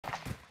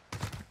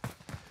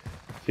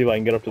See if I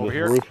can get up to Over this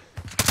here.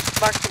 roof.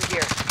 Mark some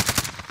gear.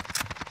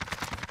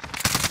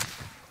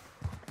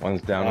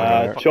 One's down over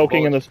there.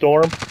 Choking in the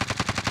storm.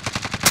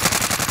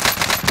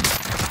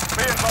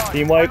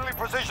 Team wipe.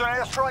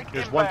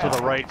 There's one to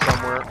the right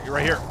somewhere. You're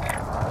right here.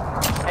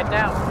 Head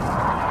down.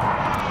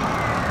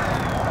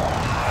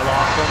 I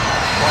lost him.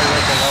 Probably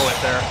right below it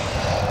there.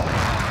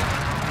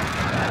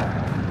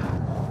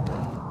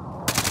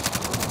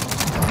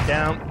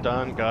 Down,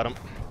 done, got him.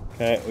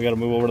 Okay, we got to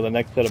move over to the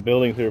next set of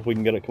buildings here if we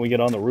can get it. Can we get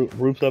on the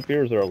roofs up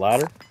here? Is there a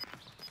ladder?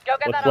 Go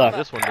get What's that left? armor.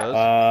 This one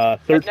does.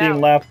 13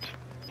 left,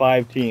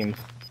 5 teams.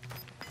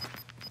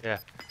 Yeah.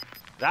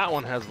 That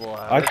one has the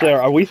ladder. Actually,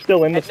 are we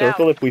still in the Head down.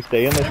 circle if we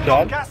stay in this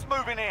shot? Gas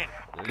moving in.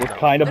 We're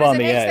kind of on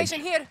the There's an aid edge.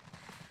 station here.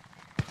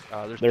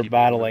 There's They're people over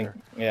battling.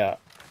 there. Yeah.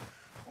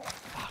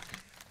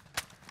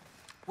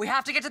 We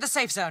have to get to the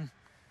safe zone.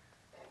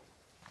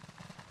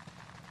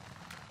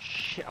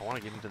 Shit, I want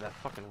to get into that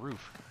fucking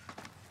roof.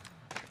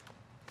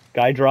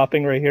 Guy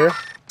dropping right here.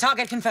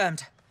 Target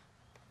confirmed.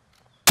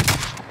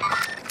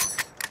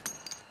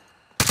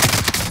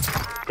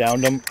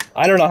 Downed him.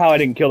 I don't know how I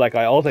didn't kill that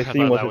guy. All I I seen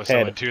thought was that his was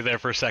someone head. too there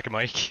for a second,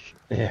 Mike.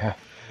 Yeah.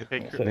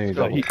 Hey, So, There you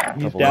so go. he's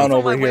Double down On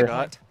over my here.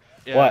 waypoint.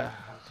 Yeah. What?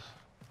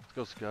 Let's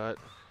go, Scott.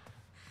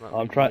 Not I'm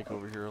leaving trying- Mike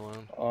over here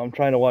alone. I'm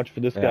trying to watch for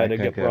this Yeah, guy I to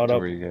couldn't get brought to up.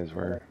 where you guys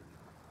were.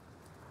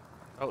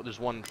 Oh, there's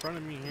one in front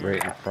of me here.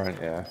 Right in front,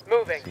 yeah.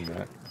 Moving. See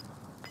that?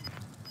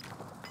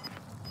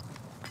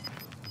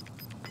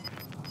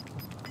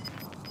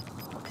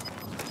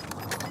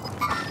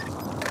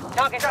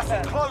 Target Gas is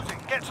confirmed. closing.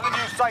 Get to the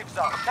new safe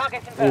zone.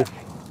 Target confirmed.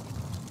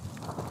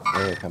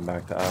 They come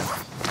back to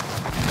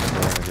us.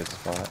 We're in a good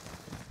spot.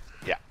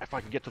 Yeah, if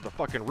I can get to the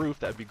fucking roof,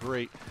 that'd be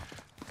great.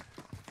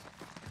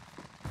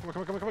 Come on,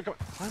 come on, come on, come on, come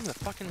on. Climb the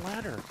fucking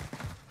ladder.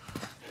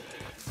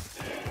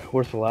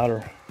 Where's the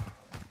ladder?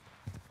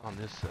 On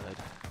this side.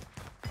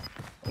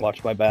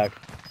 Watch my back.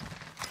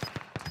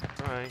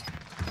 Try.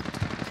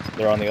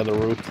 They're on the other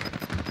roof.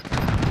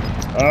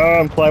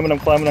 I'm climbing, I'm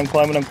climbing, I'm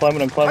climbing, I'm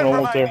climbing, I'm climbing. 10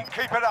 Almost remaining.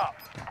 there. Keep it up.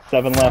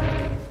 7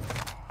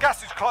 left.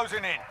 Gas is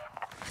closing in.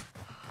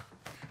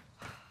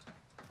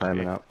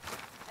 Climbing up.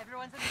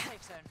 Everyone's in the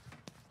safe zone.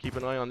 Keep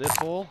an eye on this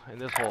hole and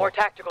this hole. More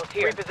tacticals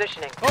here.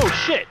 Repositioning. Oh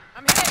shit!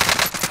 I'm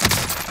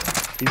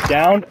hit. He's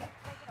down.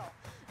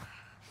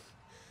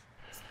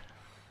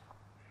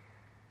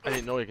 I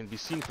didn't know it can be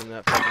seen from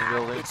that fucking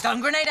building.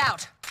 Stun grenade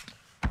out.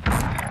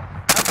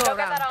 I'll Go go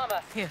get that around.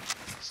 armor. Here.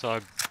 Saw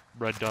a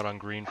red dot on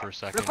green for a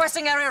second.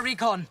 Requesting area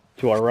recon.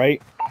 To our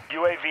right.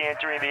 UAV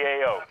entering the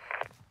AO.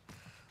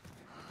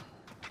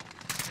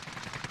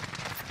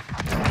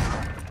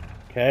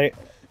 Okay.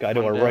 Guy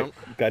to One our down. right.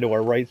 Guy to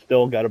our right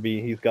still. He's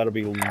gotta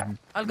be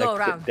I'll go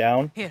next around.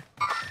 down. Here.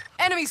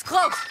 Enemies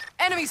close.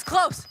 Enemies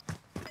close.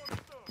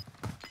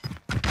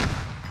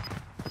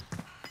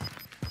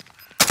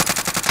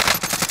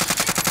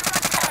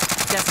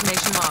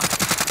 Destination marked.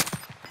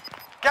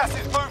 Gas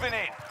is moving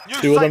in. New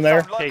Two of them safe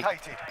there. zone Hey,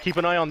 located. keep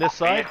an eye on this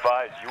side.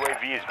 advised,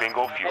 UAV is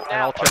bingo fuel.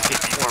 And I'll check it.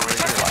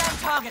 Touching down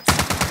targets.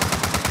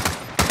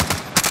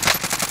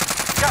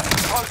 Gas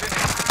is closing in.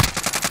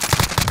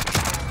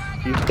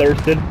 He's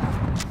thirsted.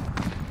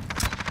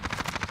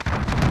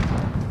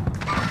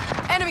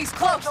 Enemies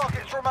close.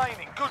 Targets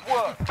remaining. Good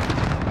work.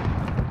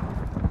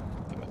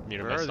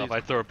 Muted Where are myself. these?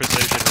 I throw a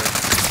position ring.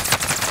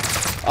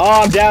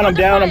 Oh, I'm down, I'm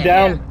down, I'm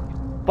down.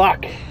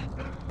 Fuck.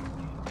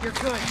 You're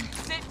good.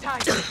 Sit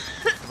tight.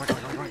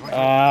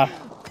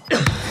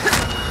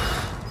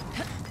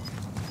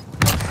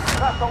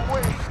 That's a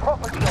win.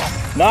 Proper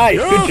job. Nice.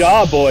 Good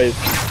job, boys.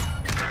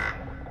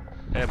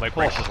 And my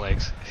breaks his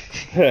legs.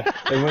 They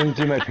wouldn't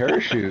do my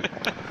parachute.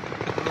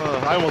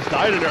 I almost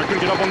died in there. I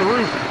couldn't get up on the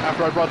roof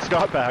after I brought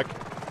Scott back.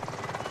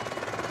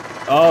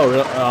 Oh,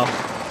 really? Oh.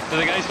 So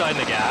the guys died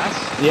in the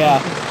gas?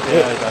 Yeah.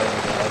 Yeah, I died in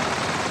the gas.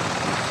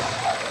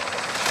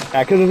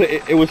 Yeah, because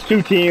it was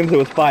 2 teams, it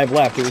was 5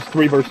 left. It was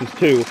 3 versus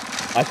 2.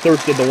 I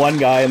thirsted the one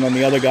guy, and then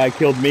the other guy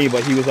killed me,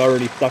 but he was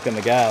already stuck in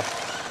the gas.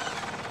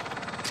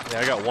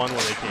 Yeah, I got one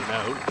when they came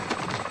out.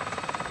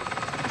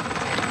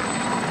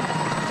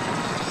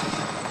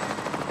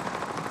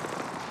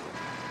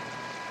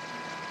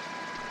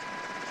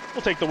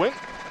 We'll take the win.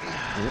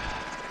 Yep.